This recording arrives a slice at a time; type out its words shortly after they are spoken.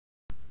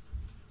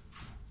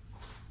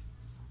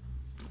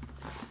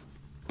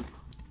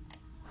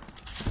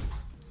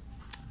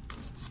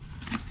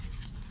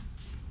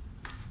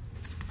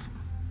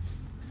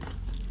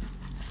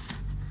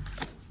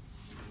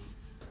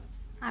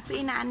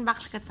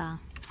Ina-unbox ka to.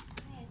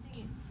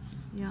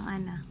 Yung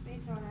ano.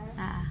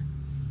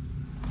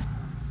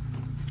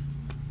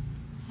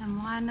 Ang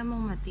mukha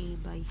namang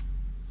matibay.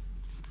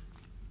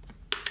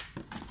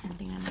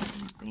 Tingnan natin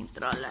yung paint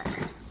roller.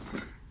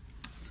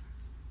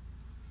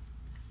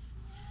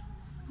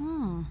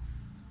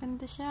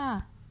 Ganda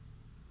siya.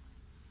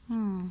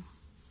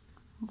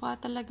 Mukha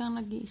talagang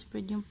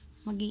mag-i-spread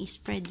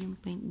yung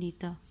paint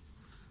dito.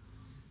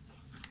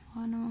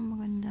 Naman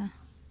maganda.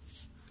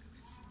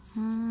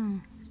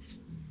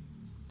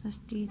 Tapos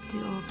dito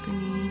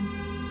opening.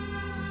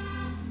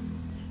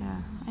 Siya.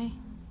 Ay,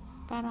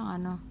 parang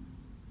ano.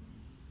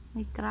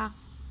 May crack.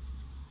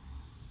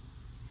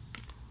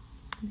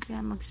 Hindi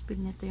kaya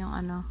mag-spill nito yung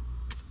ano.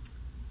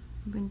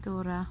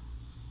 Pintura.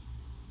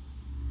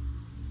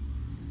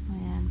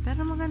 Ayan.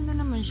 Pero maganda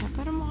naman siya.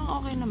 Pero mukhang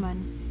okay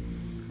naman.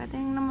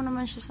 Katingnan mo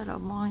naman siya sa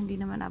loob. Mukhang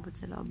hindi naman abot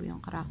sa loob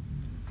yung crack.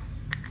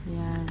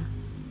 Ayan.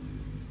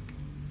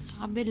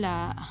 Sa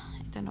kabila,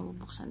 ito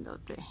nabubuksan daw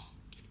ito eh.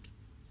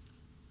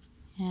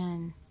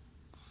 Ayan.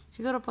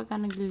 Siguro pagka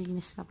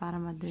naglilinis ka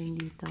para ma-drain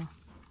dito.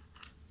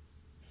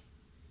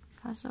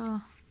 Kaso,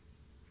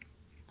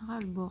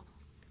 nakalbok.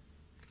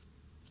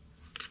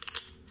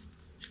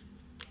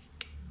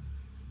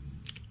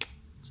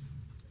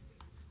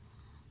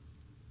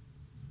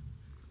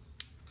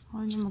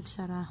 Huwag niyo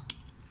magsara.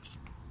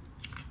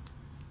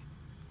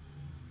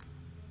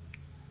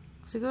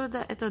 Siguro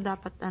ito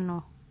dapat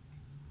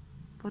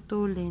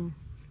putulin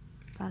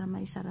para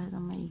maisara ng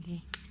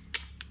maigi.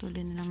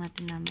 Putulin na lang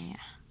natin mamaya.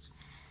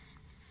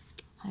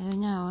 Ayaw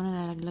niya,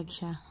 nalalaglag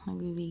siya.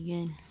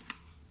 Nagbibigyan.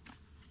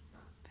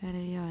 Pero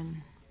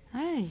yun.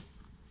 Ay!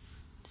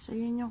 So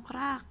yun yung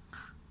crack.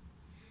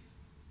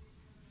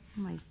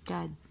 Oh my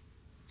God.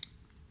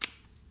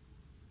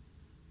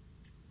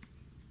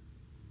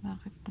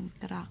 Bakit may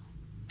crack?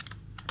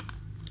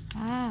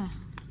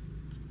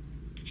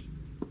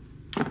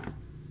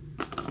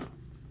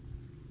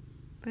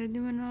 Pwede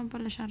mo naman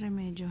pala siyang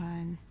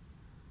remedyohan.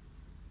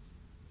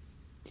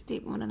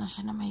 Titape mo na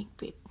siya na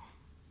mahigpit.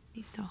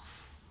 Dito.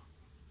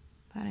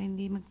 Para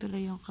hindi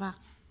magtuloy yung crack.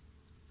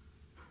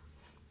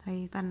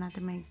 Try pa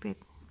natin mahigpit.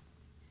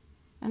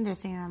 Hindi,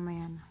 sige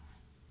mamaya na.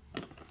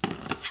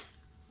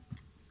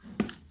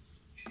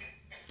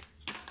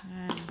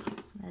 Ayan.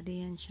 Dari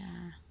yan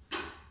siya.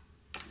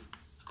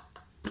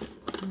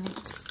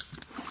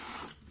 Next.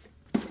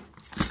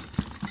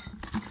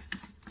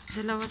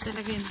 Dalawa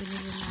talaga yung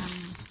binili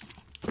namin.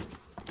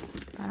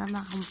 Para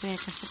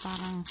makakumpare kasi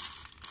parang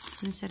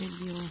yun sa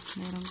review.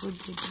 Merong good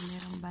review,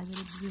 merong bad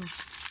review.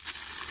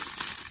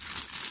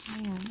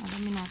 Ayun,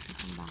 alamin natin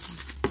kung bakit.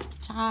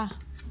 Tsaka,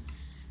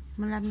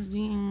 malami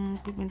din yung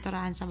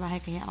pipinturahan sa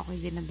bahay kaya okay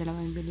din na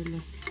dalawang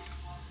binili.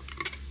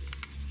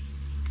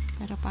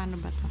 Pero paano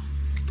ba to?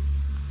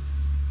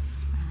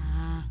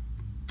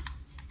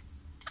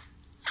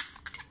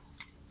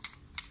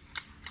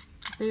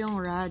 Ito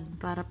yung rod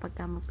para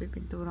pagka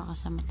magpipintura ka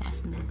sa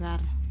mataas na lugar.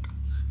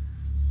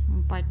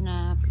 Yung part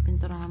na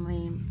pipinturahan mo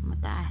yung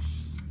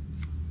mataas.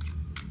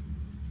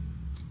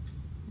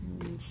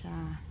 Hindi siya.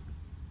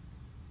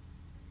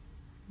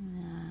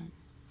 Ayan.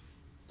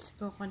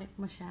 Tapos connect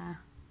mo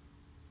siya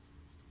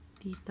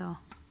dito.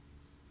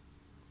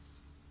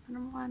 Ano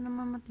mukha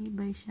naman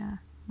matibay siya.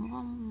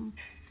 Mukhang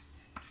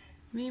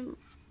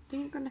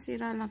tingin ko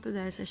nasira lang to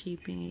dahil sa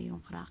shipping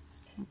yung crack.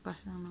 Yung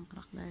cause lang ng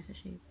crack dahil sa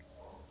shipping.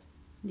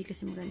 Hindi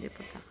kasi maganda yung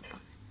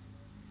pagkakapak.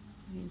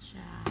 Ayan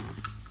siya.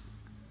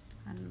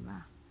 Ano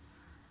ba?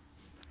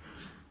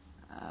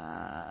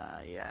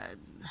 Ayan.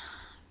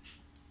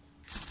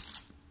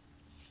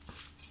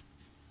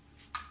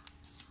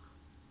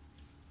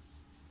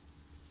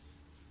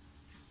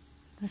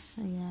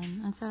 Tapos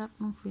ayan. Ang sarap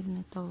ng feel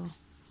nito.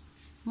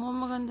 Mukhang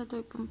maganda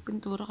to yung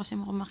pintura kasi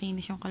mukhang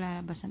makinis yung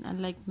kalalabasan.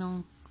 Unlike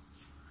nung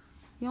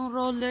yung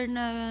roller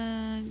na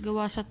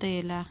gawa sa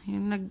tela.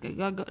 Yung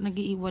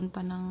nag-iiwan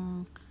pa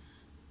ng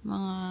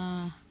mga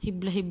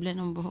hibla-hibla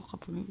ng buhok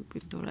kapag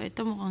pintura.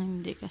 Ito mukhang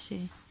hindi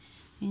kasi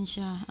yun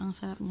siya. Ang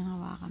sarap niyang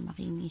hawakan.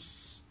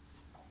 Makinis.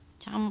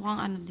 Tsaka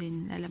mukhang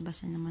din.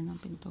 Lalabasan naman ng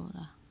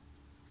pintura.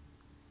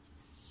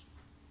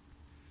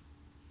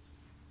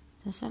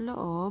 So, sa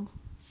loob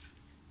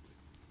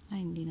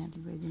hindi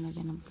natin pwede na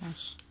ganang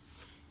flash.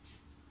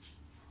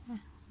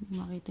 Hindi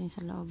makita yung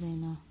sa loob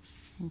no?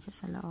 Yan siya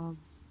sa loob.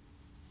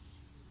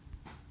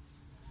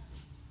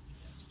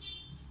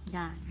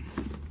 Yan.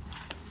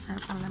 Ano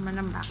pang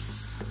laman ng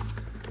box?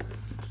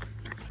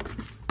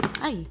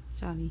 Ay!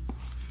 Sorry.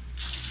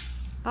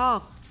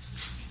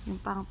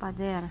 Yung pang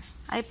pader.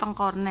 Ay, pang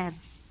corner.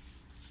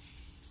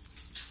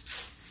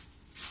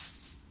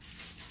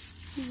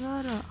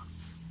 Siguro.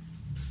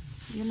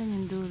 Yan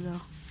yung dulo.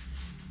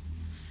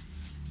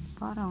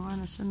 Parang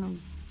sunog.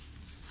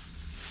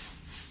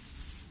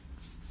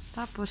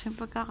 Tapos, yung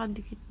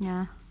pagkakadikit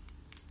niya,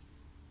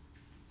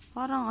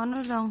 parang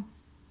lang,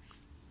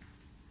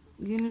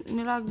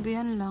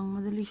 niragbihan lang,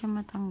 madali siya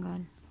matanggal.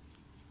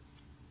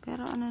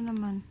 Pero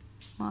naman,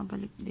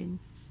 mabalik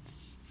din.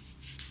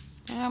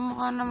 Kaya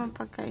mukha naman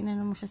pagka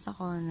inano mo siya sa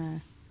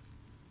corner.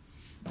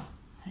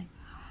 Ay,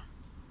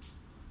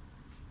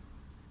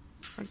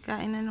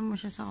 Pagkain na mo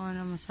siya sa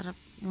kono, masarap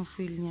yung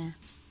feel niya.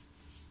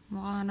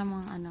 Mukha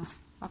namang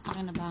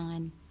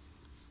papakinabangan.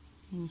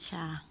 Yan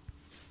siya.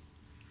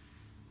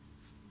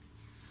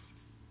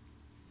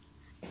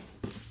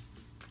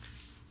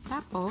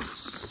 Tapos,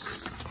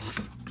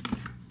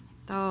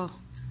 ito,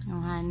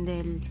 yung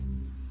handle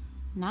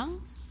ng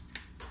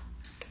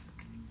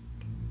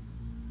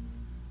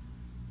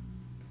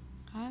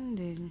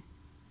hindi,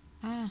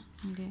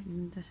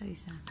 dito sa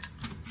isa.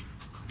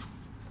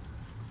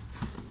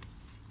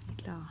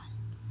 Ito.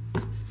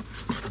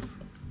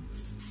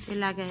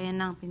 Ilagay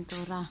yan ng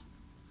pintura.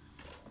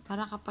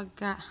 Para kapag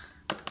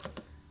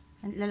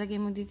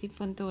lalagay mo dito yung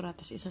pintura,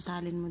 tapos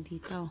isasalin mo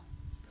dito.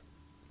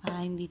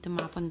 Para hindi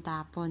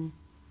tumapon-tapon.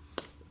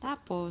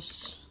 Tapos,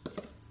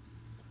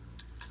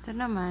 ito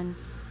naman,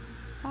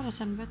 para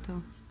saan ba to?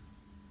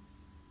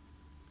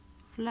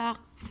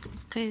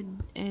 Flathead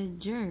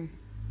edger.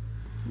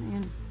 Ano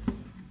yan?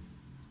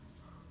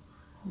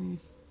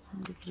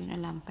 Hindi ko rin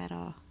alam,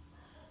 pero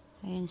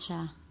ayan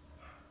siya.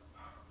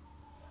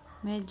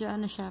 Medyo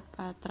siya,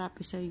 pa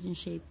trapezoid yung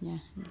shape niya.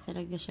 Hindi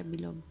talaga siya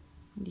bilog.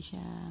 Hindi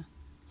siya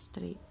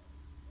straight.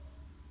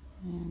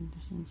 Ayan,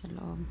 tapos yun sa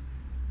loob.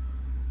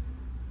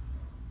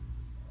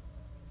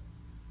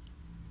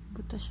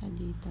 Buto siya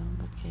dito.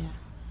 Ba't kaya?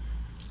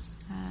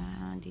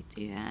 Dito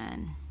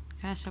yan.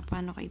 Kaso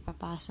paano ka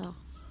ipapasok?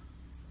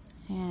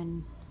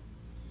 Ayan.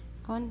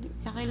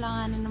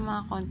 Kakailanganin ng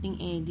mga konting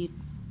edit.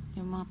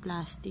 Yung mga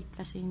plastic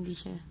kasi hindi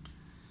siya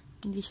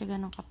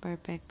ganun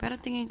ka-perfect. Pero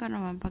tingin ko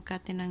naman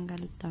pagka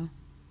tinanggal ito,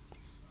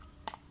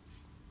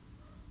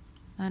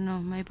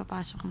 may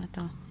papasok na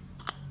to.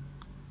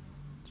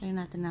 Try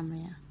natin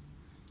namaya.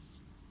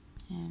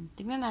 Ayan.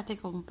 Tingnan natin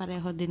kung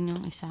pareho din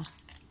yung isa.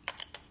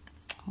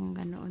 Kung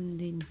ganoon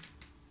din.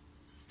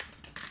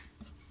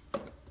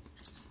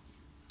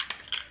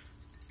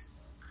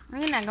 Ano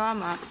ginagawa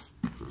mo?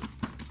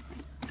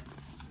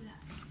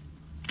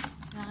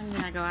 Wala kang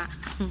ginagawa.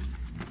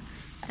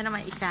 Ito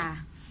naman isa.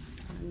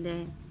 And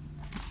then,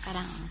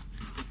 parang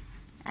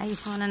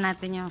ayos muna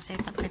natin yung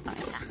setup nitong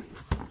isa.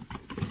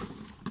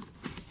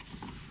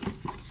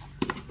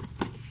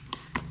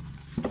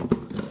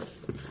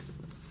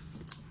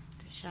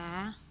 Ito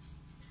siya.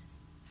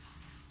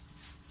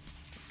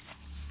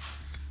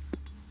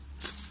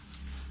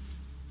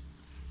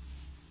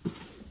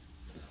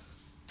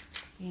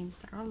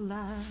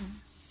 Controller.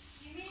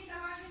 Sabihin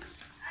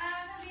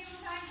mo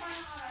sa akin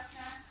paano oras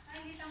na?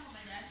 Nakikita mo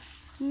ba dyan?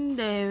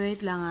 Hindi,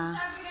 wait lang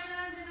Sabi ka na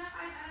lang dyan na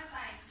kahit ano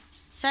time.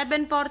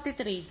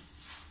 7:43.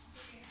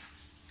 Okay.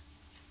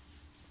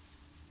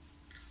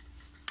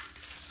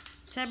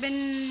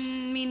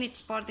 7 minutes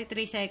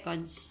 43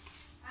 seconds.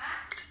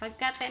 Ha?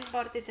 Pagka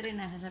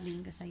 10:43 na, sasabihin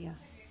ko sa'yo.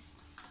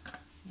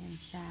 Yan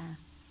siya.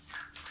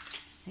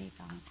 Safe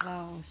ang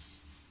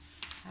close.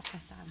 Tapos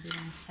sa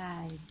kabilang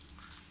side.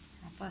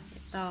 Tapos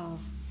ito.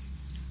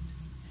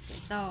 Tapos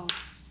ito.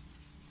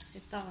 Tapos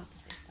ito. Tapos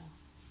ito.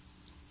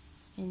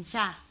 Yan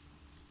siya.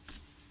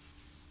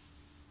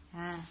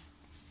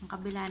 Ang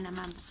kabila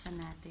naman, buksan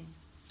natin.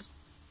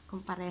 Kung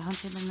parehon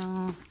sila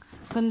ng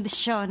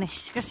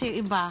kondisyones. Kasi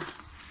yung iba,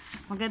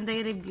 maganda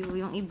yung review.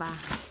 Yung iba,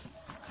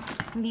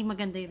 hindi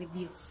maganda yung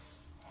review.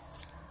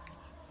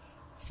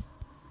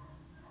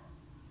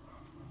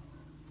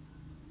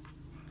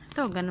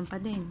 Ito, ganun pa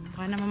din.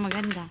 Mukha naman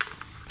maganda.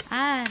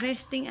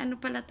 Resting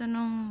pala to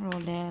nung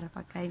roller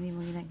pagka hindi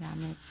mo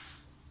ginagamit.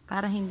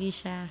 Para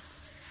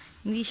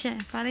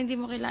para hindi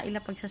mo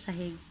ilapag sa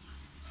sahig.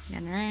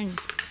 Ganun.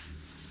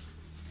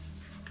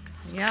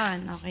 So,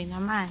 yun. Okay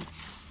naman.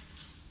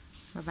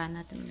 Baba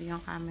natin ulit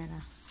yung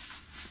camera.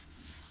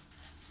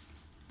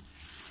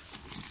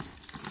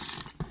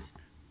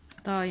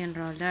 Ito, yung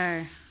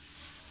roller.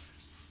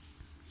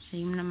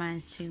 Same naman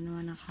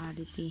ang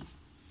quality.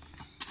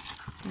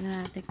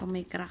 Tingnan natin kung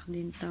may crack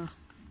din to.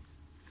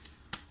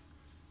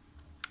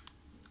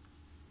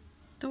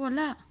 Ito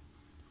wala.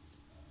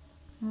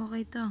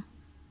 Okay to.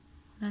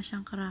 Wala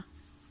siyang crack.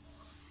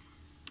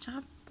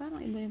 Tsaka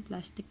parang iba yung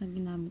plastic na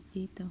ginamit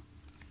dito.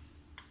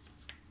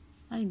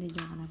 Ay, hindi,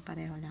 joke lang.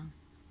 Pareho lang.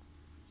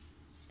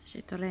 Tapos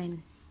ito rin.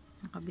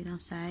 Ang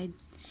kabilang side.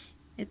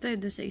 Ito,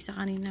 doon sa isa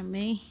kanina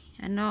may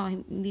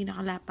hindi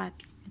nakalapat.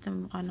 Ito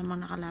mukha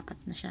namang nakalapat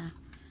na siya.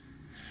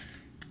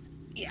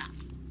 Yeah.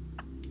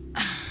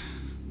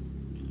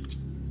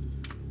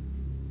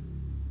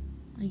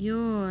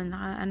 Ayun,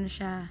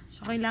 siya.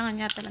 So, kailangan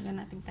nga talaga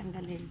nating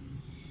tanggalin.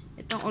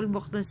 Itong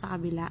ulbok dun sa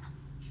kabila.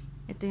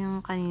 Ito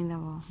yung kanina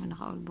mo.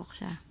 Naka-ulbok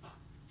siya.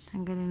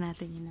 Tanggalin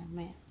natin yun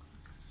mamaya.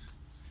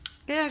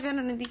 Kaya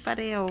ganun, hindi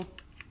pareho.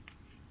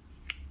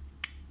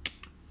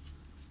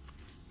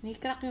 May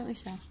crack yung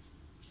isa.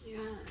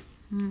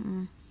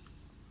 Yeah.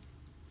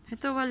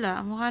 Ito wala.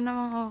 Mukha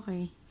namang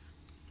okay.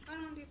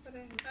 Parang hindi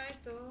pareho.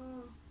 Ito.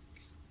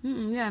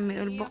 Yeah, may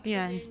ulbok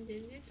yan.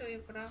 Ito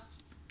yung crack.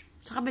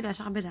 Sa kabila.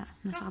 Nasa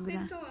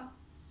kabila. Ito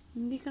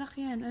Hindi crack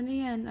yan. Ano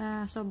yan?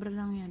 Sobra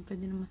lang yan.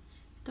 Pwede naman.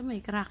 Ito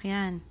may crack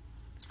yan.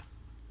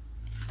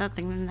 Ito,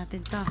 tingnan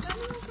natin to.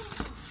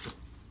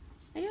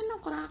 Ayun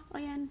ang crack.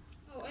 Ayan.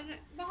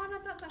 Baka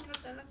natatanggal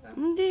talaga.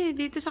 Hindi.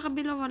 Hindi, dito sa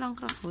kabila walang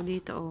crack. O,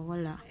 dito,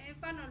 wala. Eh,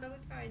 paano?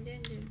 Lagot ka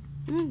dyan.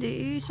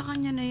 Hindi, sa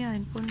kanya na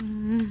yan.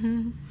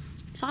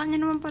 Sa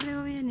kanya naman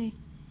pareho yan eh.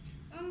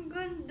 Ang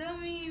ganda,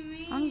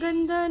 Mimi. Ang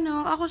ganda,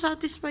 no? Ako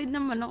satisfied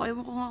naman ako.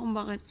 Ewan ko nga kung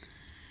bakit.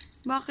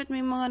 Bakit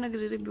may mga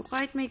nagre-review?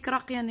 Kahit may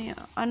crack yan eh.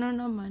 Ano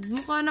naman?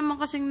 Mukha naman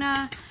kasing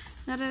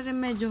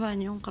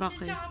nare-remedyohan yung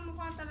crack eh. Tsaka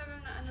mukha talagang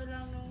na ano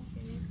lang nung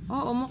finish.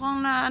 Oo, mukhang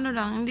na ano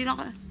lang. Hindi na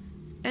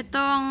ito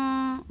ang...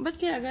 Ba't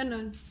kaya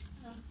ganun?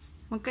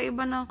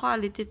 Magkaiba ng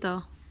quality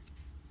to.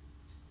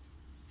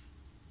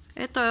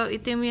 Ito,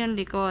 itim yung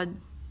likod.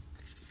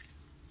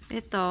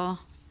 Ito,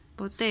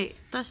 puti.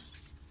 Tapos,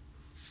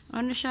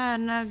 ano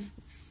siya,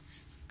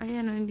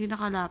 ayan o, hindi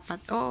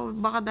nakalapat. Oo,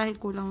 baka dahil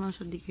kulang lang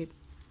sa dikit.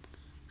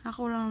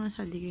 Kulang lang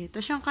sa dikit.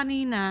 Tapos yung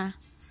kanina,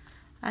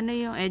 ano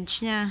yung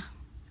edge niya?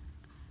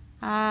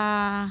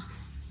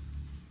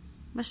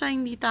 Basta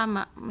hindi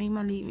tama. May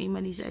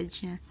mali sa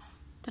edge niya.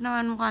 Ito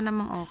naman mukha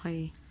namang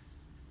okay.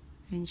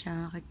 Ayan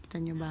siya, nakikita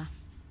nyo ba?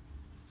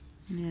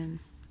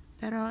 Ayan.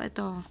 Pero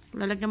ito,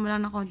 lalagyan mo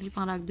lang ng konti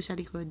pang rugby sa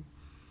likod.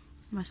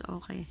 Mas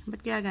okay.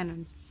 Ba't kaya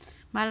ganun?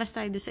 Malas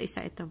tayo doon sa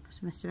isa ito.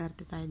 Mas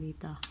swerte tayo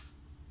dito.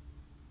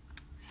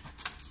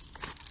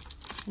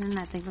 Tignan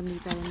natin kung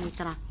dito may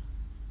crack.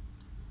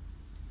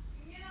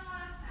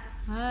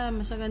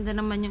 Mas maganda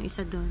naman yung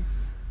isa doon.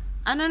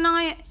 Ano na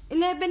ngayon?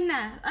 11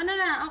 na. Ano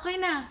na? Okay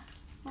na.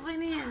 Okay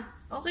na yan.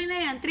 Okay na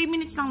yan. 3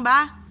 minutes lang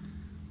ba?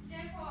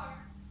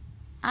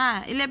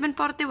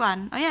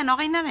 11:41. Ayan,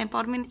 okay na rin.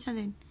 4 minutes na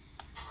din.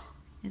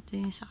 Ito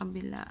yung sa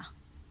kabila.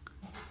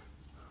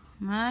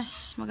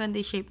 Mas maganda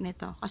yung shape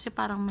nito. Kasi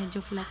parang medyo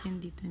flat yung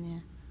dito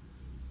niya.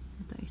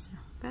 Ito isa.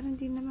 Pero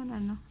hindi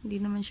naman hindi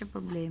naman siya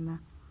problema.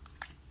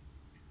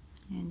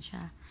 Ayan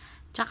siya.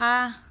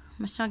 Tsaka,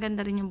 mas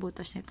maganda rin yung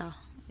butas nito.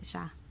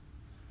 Isa.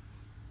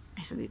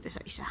 Isa dito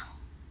sa isa.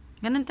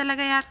 Ganun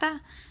talaga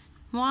yata.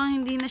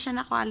 Mukhang hindi na siya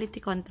na quality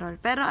control.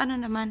 Pero ano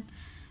naman,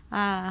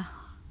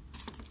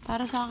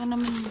 para sa akin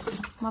naman,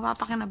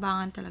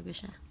 mapapakinabangan talaga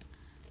siya.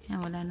 Yan,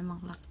 wala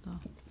namang clock to.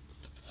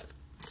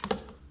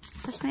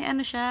 Tapos may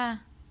ano siya.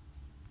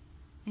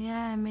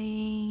 Ayan, may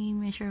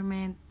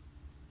measurement.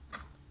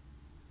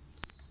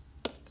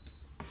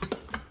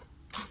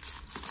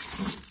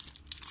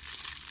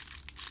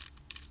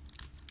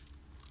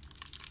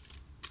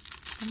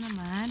 Ito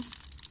naman.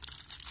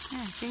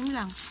 Ayan, same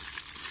lang.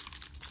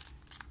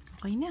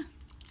 Okay na.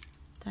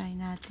 Try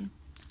natin.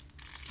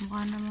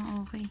 Mukha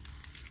namang okay.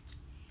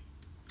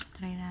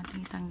 Try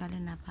natin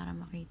itanggalin na para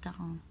makita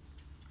kung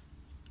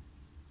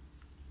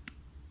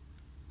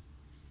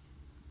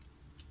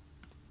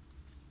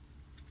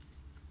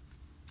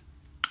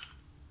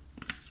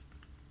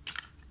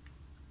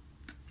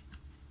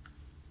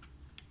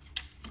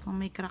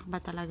may crack ba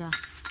talaga.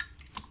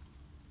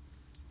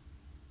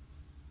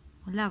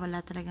 Wala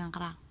talagang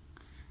crack.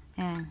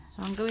 Ayan.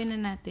 So, ang gawin na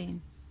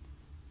natin,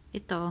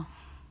 ito,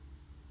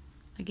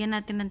 lagyan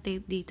natin ng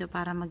tape dito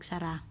para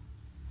magsara.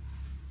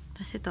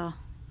 Tapos ito,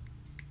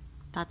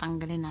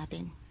 tatanggalin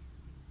natin.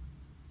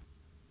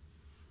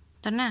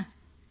 Ito na.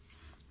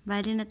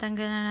 Bali,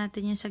 natanggal na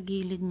natin yung sa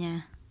gilid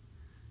niya.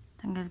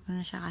 Tanggal ko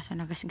na siya kasi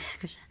nagasgas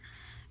ko siya.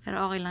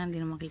 Pero okay lang,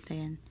 hindi na makita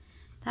yan.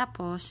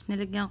 Tapos,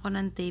 nilagyan ko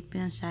ng tape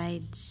yung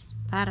sides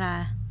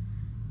para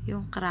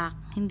yung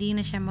crack, hindi na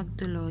siya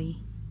magtuloy.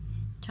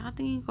 Tsaka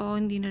tingin ko,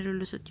 hindi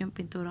nalulusot yung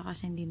pintura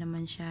kasi hindi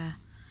naman siya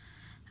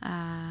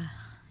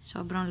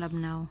sobrang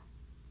labnaw.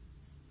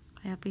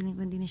 Kaya feeling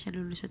ko hindi na siya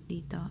lulusot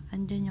dito.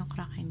 Andyan yung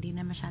crack, hindi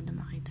na masyado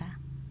makita.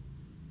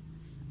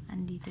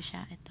 Andito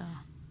siya, ito.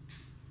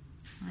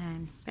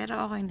 Ayan.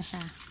 Pero okay na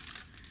siya.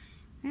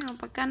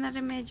 Ngayon, pagka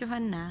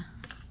na-remedyohan na,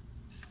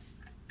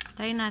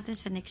 try natin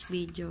sa next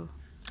video.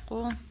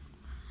 Kung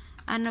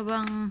ano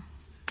bang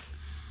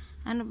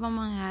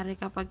mangyari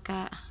kapag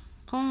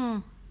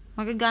kung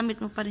magagamit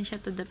mo pa rin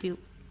siya to the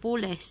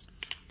fullest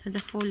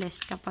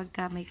kapag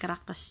may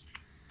crack, tas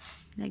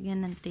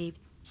lagyan ng tape.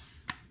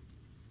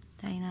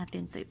 Try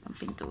natin to ipang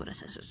pintura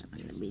sa susunod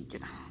na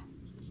video.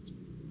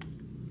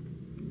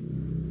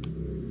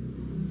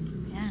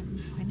 Ayan,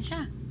 okay na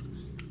siya.